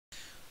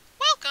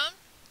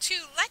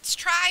let's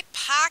try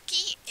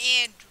Pocky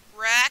and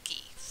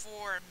Rocky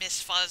for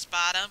Miss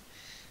Fuzzbottom.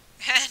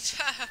 And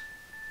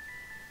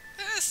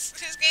this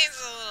game's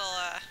a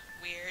little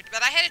weird,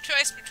 but I had a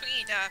choice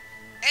between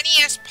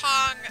NES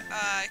Pong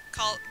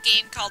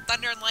game called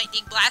Thunder and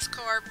Lightning Blast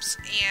Corps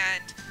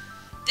and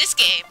this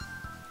game,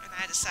 and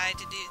I decided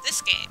to do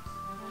this game.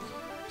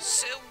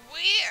 So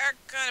we are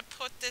gonna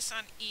put this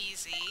on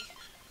easy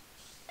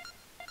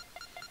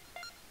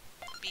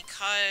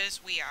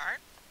because we are,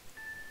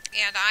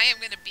 and I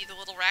am gonna be the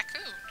little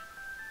raccoon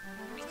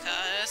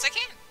because I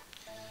can.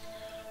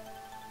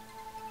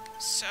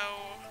 So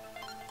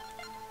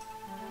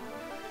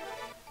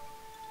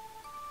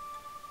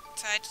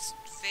I just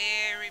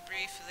very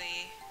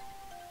briefly,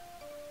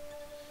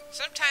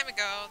 some time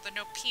ago, the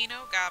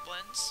Nopino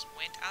goblins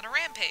went on a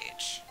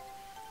rampage.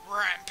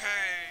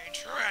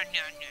 Rampage!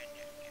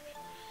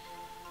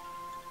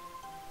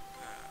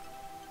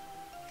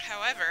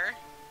 However,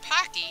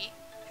 Pocky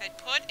had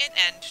put an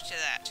end to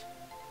that.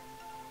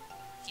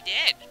 He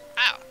did.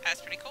 Wow,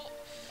 that's pretty cool.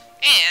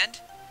 And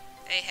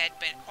they had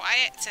been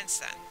quiet since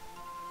then.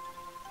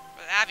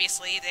 But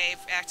obviously,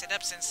 they've acted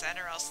up since then,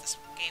 or else this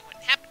game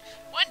wouldn't happen.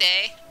 One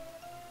day,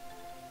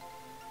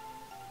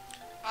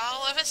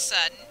 all of a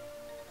sudden,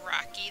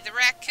 Rocky the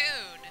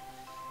Raccoon,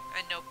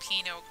 a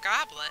Nopino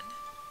goblin,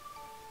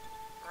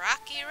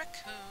 Rocky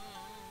Raccoon,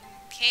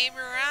 came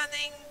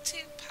running to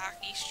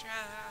Pocky's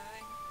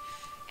shrine,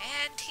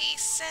 and he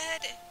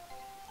said,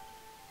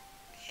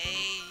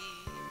 "Hey,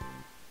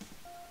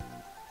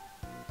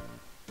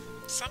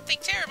 something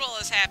terrible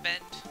has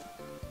happened."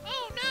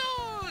 Oh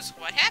no!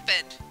 What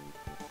happened?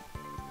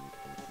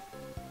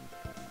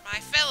 My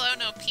fellow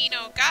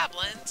Nopino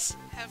goblins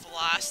have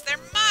lost their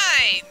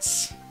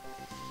minds!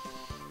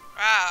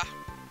 Wow.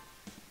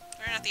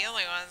 They're not the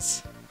only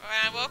ones. When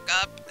I woke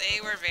up, they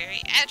were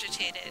very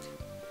agitated.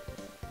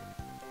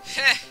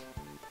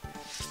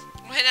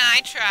 When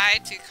I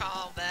tried to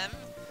calm them,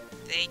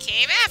 they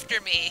came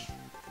after me.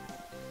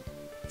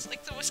 It's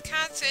like the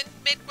Wisconsin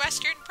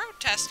Midwestern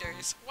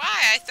protesters.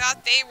 Why? I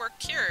thought they were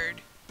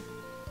cured.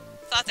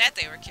 Thought that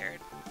they were cured.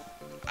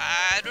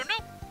 I don't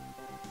know.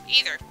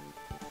 Either.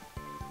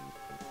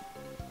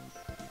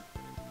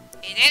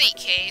 In any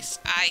case,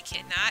 I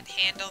cannot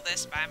handle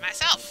this by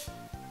myself.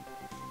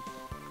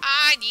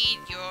 I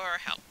need your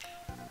help.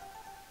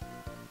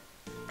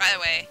 By the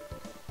way,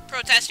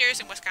 protesters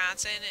in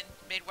Wisconsin and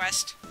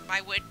Midwest,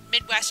 my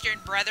Midwestern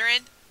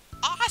brethren,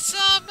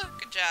 awesome!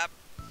 Good job.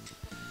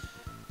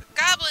 The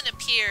goblin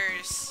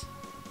appears.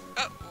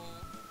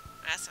 Uh-oh,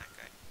 that's not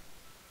good.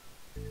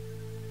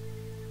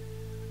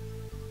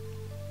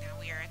 Now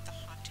we are at the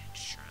haunted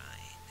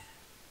shrine.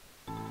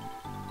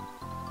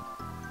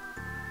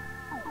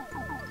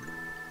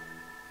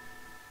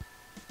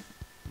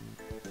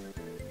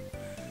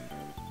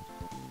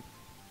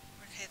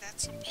 Okay,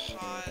 that's a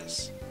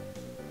pause.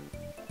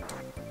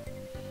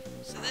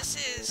 So this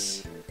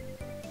is...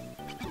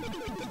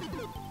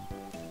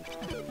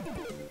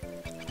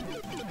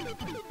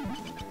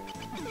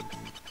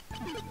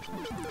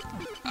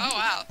 Oh,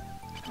 wow.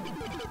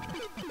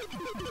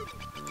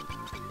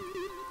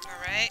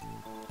 Alright.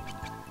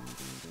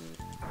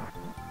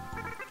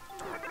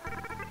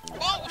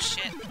 Whoa,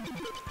 shit.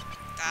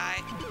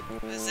 Die.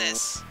 What is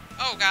this?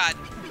 Oh, God.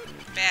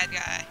 Bad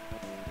guy.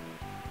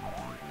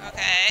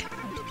 Okay.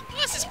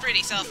 Well, this is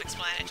pretty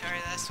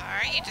self-explanatory thus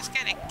far. You just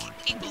kind of kick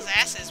people's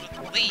asses with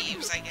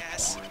leaves, I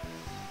guess.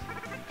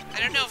 I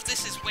don't know if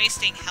this is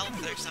wasting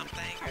health or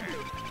something, or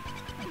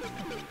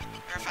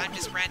if I'm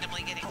just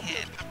randomly getting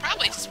hit. I'm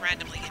probably just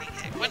randomly getting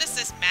hit. What is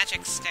this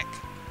magic stick?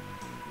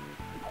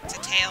 It's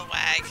a tail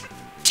wag.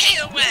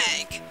 Tail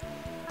wag!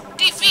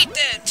 Defeat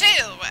them,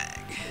 tail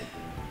wag!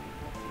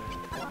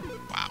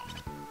 Wow.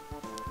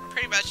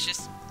 Pretty much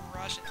just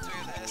rushing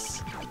through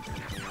this.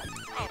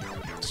 Oh,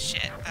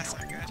 shit. That's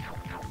not good.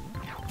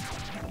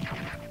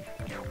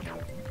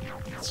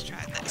 Let's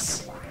try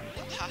this.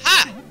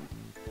 Haha!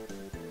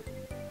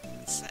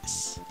 What's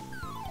this?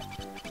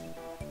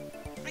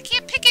 I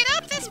can't pick it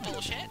up! That's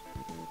bullshit!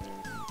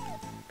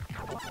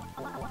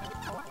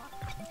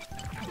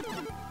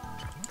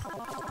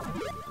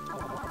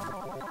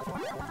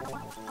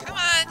 Come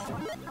on!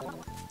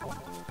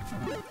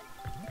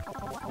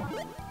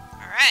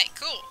 Alright,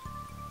 cool.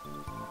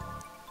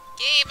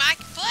 Game I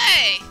can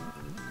play!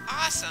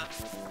 Awesome.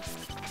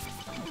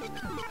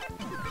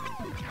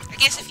 I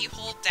guess if you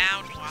hold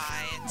down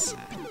Y, it's...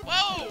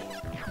 whoa!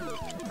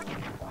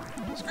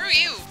 Screw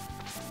you!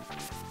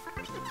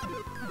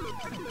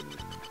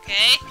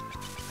 Okay.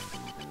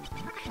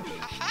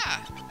 Haha.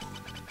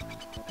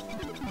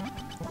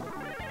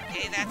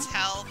 Okay, that's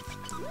health.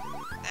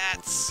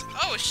 That's...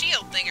 oh, a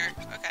shield thinger.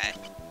 Okay.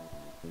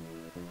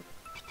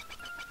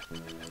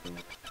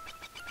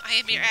 I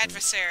am your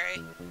adversary.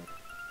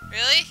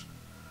 Really?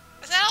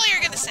 Is that all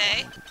you're gonna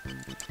say?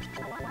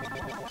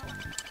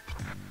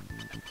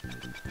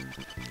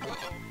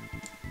 Uh-oh.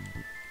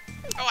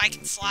 Oh, I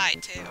can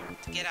slide, too,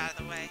 to get out of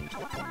the way.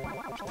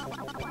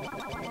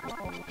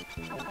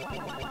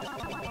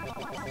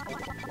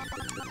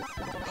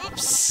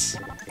 Oops!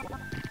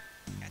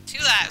 Got 2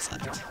 lives has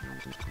left.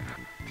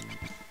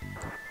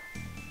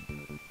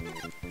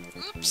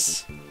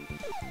 Oops.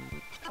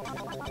 Come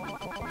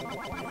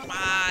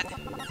on.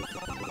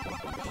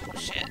 Oh,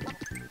 shit.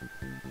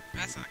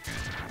 That's not good.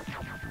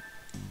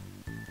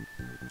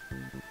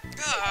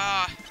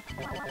 Ugh.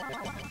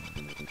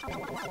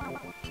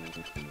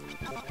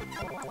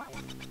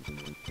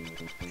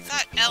 I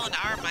thought L and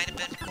R might have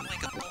been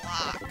like a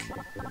block.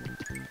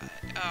 But,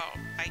 oh,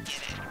 I get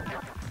it.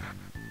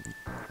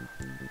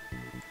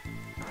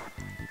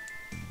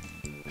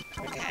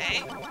 Okay.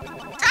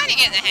 Kinda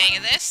getting the hang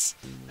of this.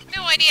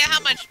 No idea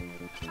how much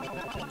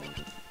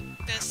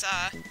this,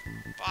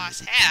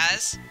 boss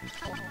has.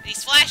 And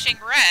he's flashing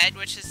red,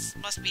 which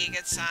must be a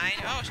good sign.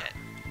 Oh, shit.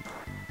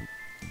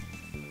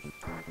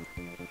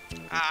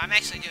 I'm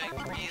actually doing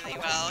really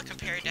well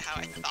compared to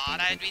how I thought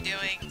I'd be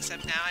doing,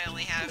 except now I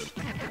only have...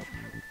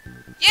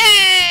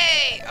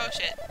 Yay! Oh,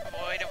 shit.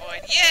 Avoid,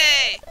 avoid.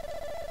 Yay!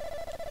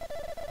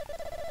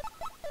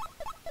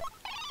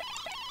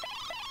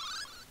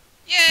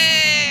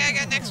 Yay! I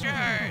got an extra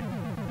heart.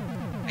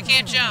 I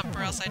can't jump,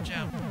 or else I'd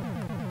jump.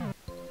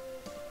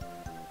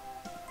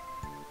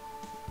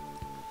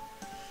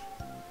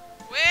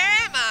 Where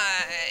am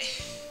I?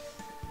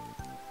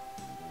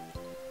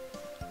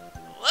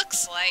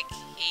 Looks like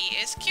he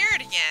is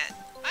cured again.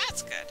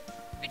 That's good.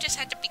 We just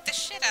had to beat the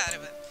shit out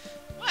of him.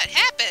 What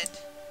happened?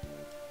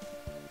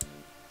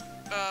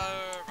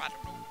 I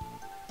don't know.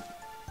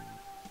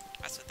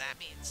 That's what that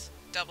means.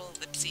 Double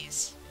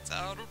ellipses. So,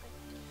 I don't know.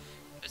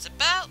 It was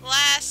about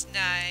last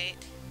night.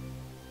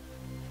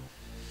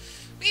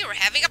 We were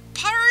having a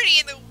party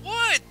in the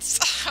woods!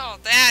 Oh,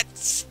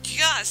 that's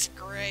just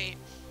great.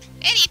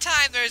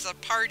 Anytime there's a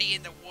party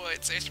in the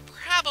woods, there's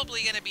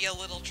probably going to be a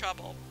little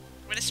trouble.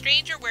 When a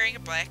stranger wearing a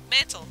black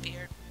mantle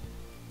appeared,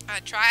 I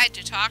tried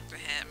to talk to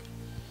him.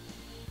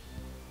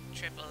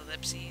 Triple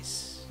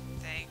ellipses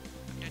thing.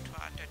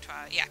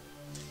 Yeah.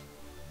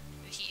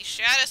 He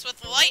shot us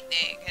with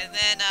lightning, and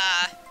then,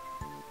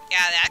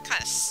 yeah, that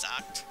kind of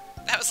sucked.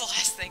 That was the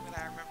last thing that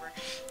I remember.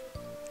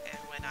 And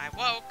when I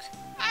woke,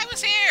 I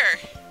was here!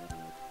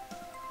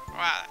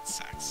 Wow, that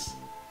sucks.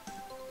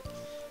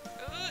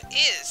 Who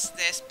is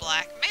this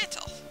black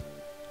mantle?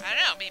 I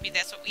don't know, maybe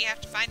that's what we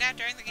have to find out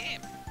during the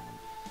game.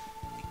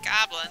 The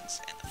goblins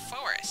in the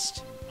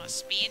forest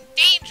must be in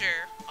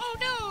danger. Oh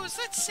no,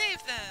 let's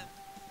save them!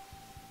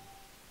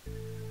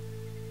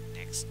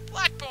 Next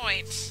plot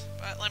point.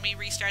 But let me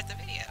restart the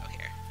video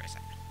here for a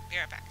second. Be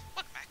right back.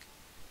 Welcome back.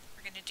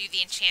 We're gonna do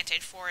the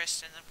enchanted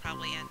forest and then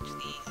probably end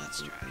the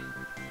let's try.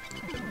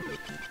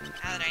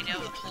 Now that I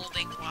know that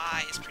holding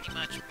Y is pretty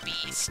much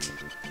beast.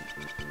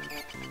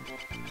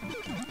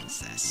 What's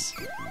this?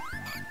 Oh,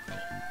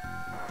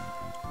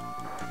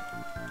 cool.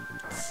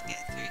 Let's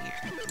get through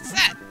here. What's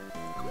that? I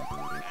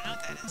don't know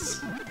what that is.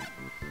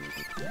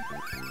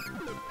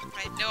 I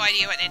have no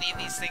idea what any of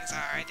these things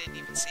are. I didn't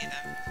even see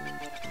them.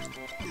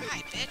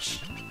 Hi,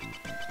 bitch.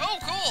 Oh,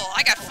 cool!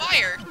 I got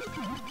fire!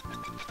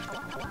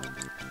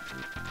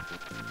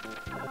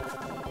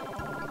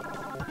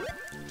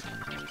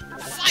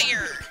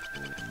 Fire!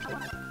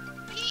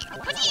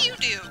 What do you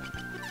do?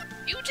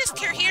 You just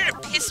are here to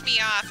piss me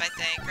off, I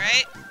think,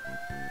 right?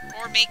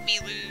 Or make me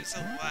lose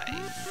a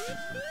life.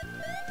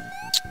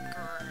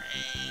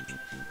 Great.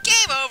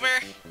 Game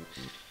over!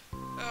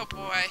 Oh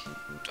boy.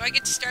 Do I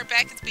get to start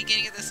back at the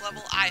beginning of this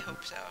level? I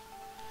hope so.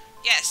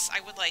 Yes,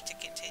 I would like to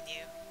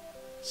continue.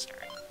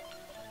 Start.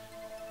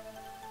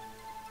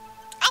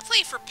 I'll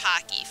play for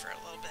Pocky for a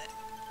little bit.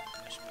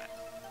 Push button.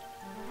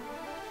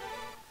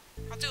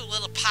 I'll do a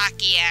little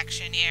Pocky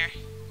action here.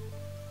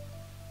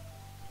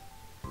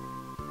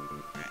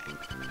 Right.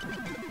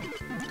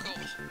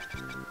 Cool.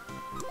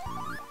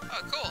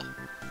 Oh, cool.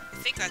 I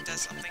think that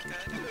does something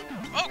good.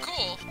 Oh,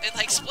 cool. It,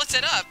 like, splits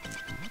it up.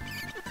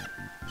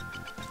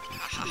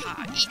 Ha ha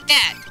ha. Eat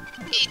that!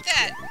 Eat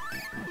that!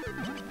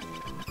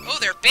 Oh,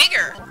 they're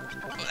bigger!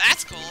 Oh,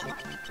 that's cool.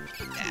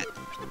 Eat that.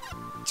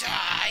 Die!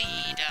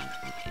 I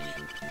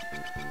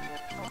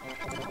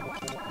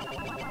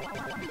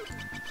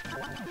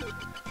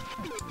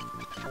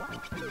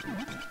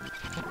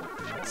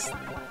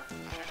don't know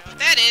what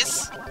that is.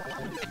 I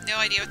have no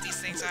idea what these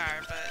things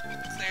are, but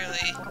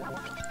clearly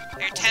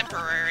they're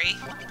temporary.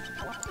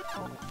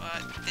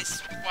 But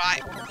this Y...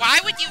 Why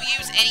would you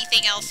use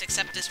anything else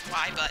except this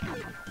Y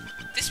button?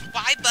 This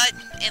Y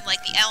button and,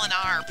 like, the L and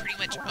R pretty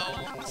much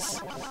owns...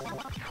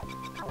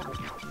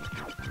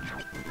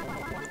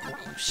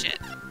 Oh, shit.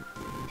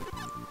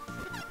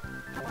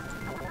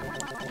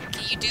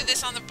 Can you do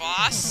this on the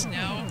boss?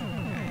 No?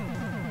 Okay.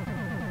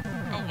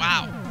 Oh,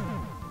 wow.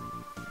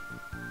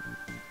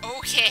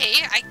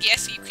 Okay, I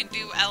guess you can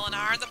do L and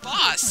R on the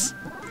boss.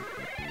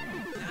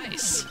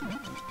 Nice.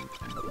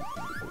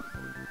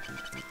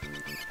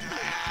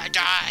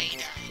 Die.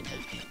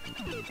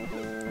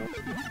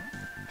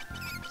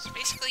 So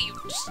basically you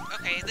just...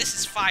 Okay, this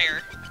is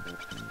fire.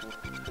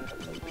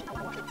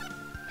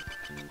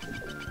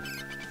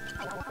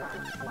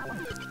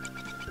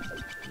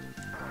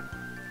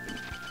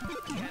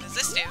 What does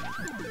this do?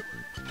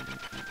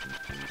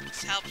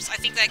 This helps. I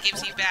think that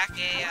gives you back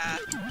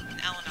an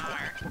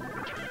L&R.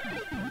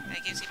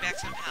 That gives you back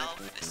some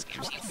health. This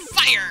gives you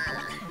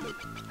fire!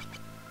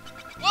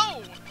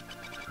 Whoa!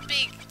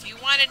 Big. Do you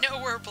want to know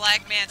where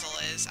Black Mantle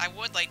is? I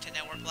would like to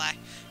know where Black...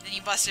 Then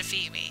you must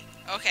defeat me.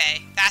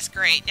 Okay, that's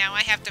great. Now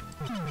I have to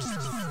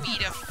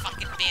feed a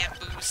fucking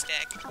bamboo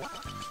stick.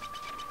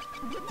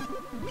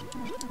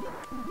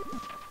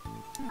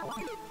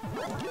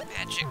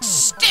 Magic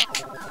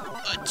stick!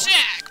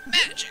 Attack!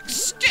 Magic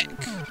stick!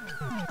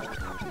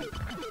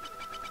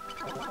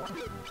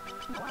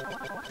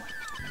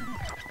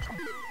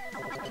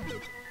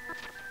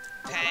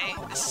 Okay,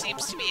 this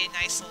seems to be a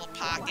nice little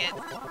pocket,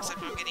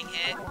 except I'm getting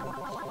hit.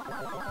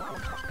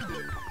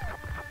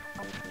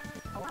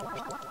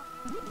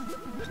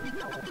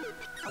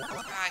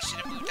 Oh, I should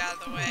have moved out of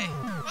the way.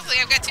 Hopefully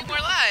I've got 2 more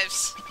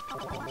lives!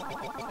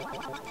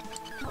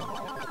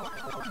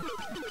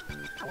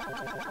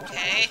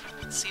 Okay,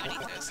 let's see when he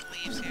goes and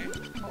leaves here.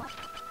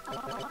 Aw,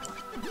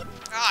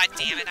 oh,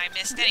 damn it, I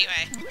missed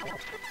anyway.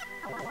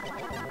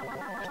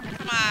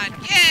 Come on,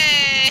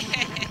 yay!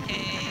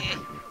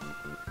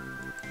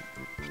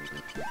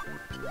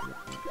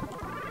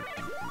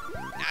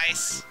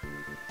 Nice.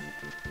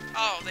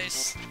 Oh,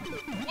 there's...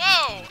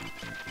 Whoa!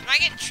 Am I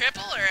getting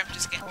triple, or I'm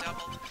just getting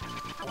double?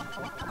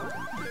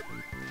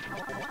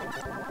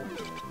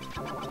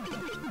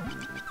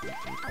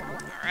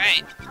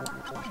 Alright.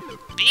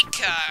 Big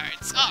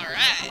cards!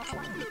 Alright!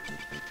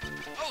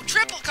 Oh,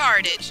 triple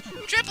cardage!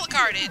 Triple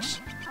cardage!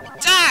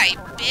 Die,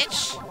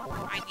 bitch!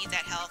 I need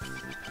that health.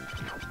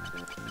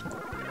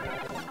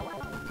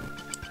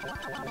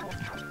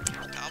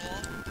 Double.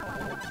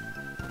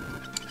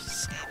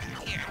 Just stay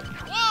back here.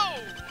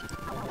 Whoa!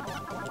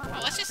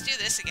 Well, let's just do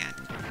this again.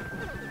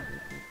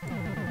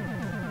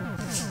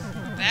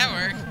 That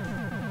worked.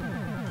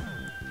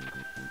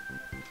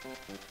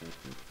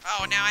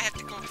 Oh, now I have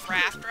to go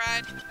craft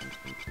ride?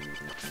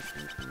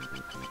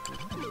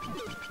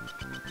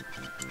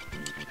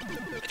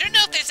 I don't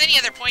know if there's any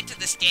other point to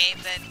this game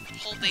than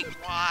holding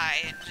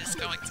Y and just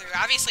going through.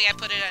 Obviously, I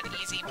put it on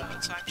easy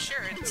mode, so I'm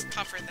sure it's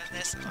tougher than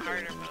this in the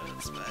harder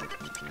modes, but...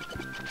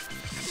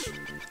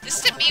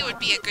 This, to me, would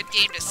be a good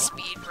game to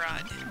speed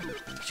run.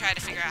 To try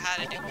to figure out how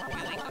to do it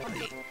really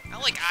quickly.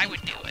 Not like I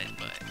would do it,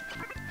 but...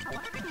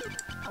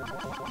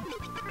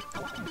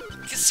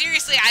 Because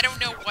seriously, I don't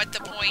know what the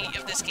point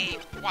of this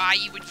game, why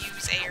you would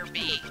use A or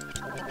B.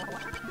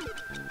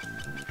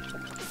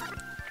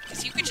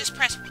 Because you could just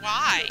press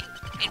Y,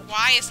 and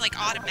Y is like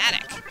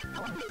automatic.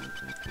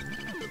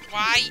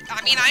 Why?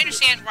 I mean, I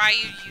understand why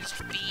you use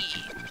B,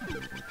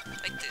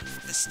 like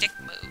the stick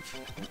move.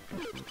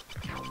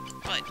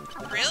 But,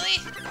 really?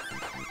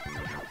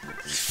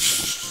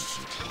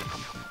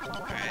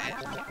 Alright.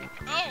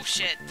 Oh,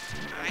 shit.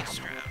 Nice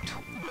round.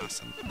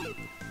 Awesome.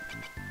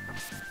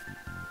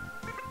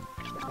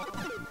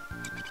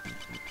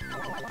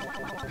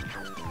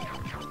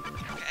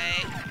 Okay,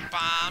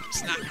 bombs,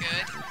 not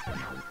good.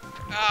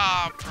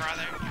 Oh,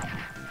 brother.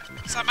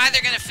 So I'm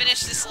either gonna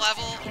finish this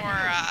level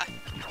or,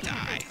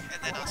 die,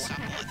 and then I'll stop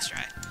the Let's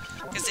Try.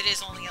 Because it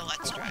is only a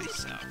Let's Try,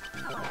 so...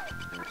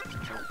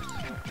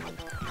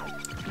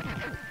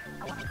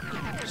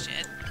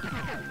 Shit.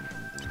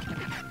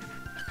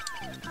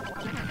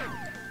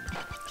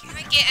 Can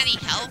I get any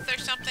health or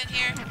something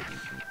here?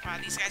 Wow,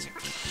 these guys are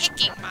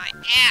kicking my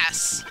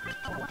ass!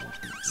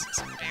 This is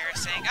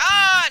embarrassing.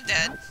 Oh, I'm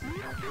dead!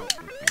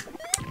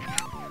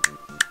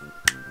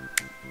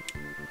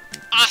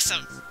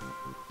 Awesome!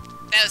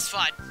 That was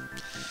fun.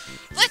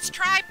 Let's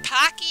try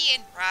Pocky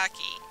and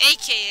Rocky,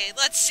 aka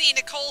let's see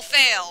Nicole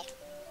fail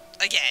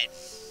again.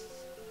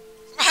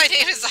 My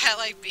name is I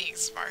Like Being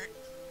Smart.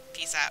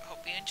 Peace out.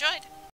 Hope you enjoyed.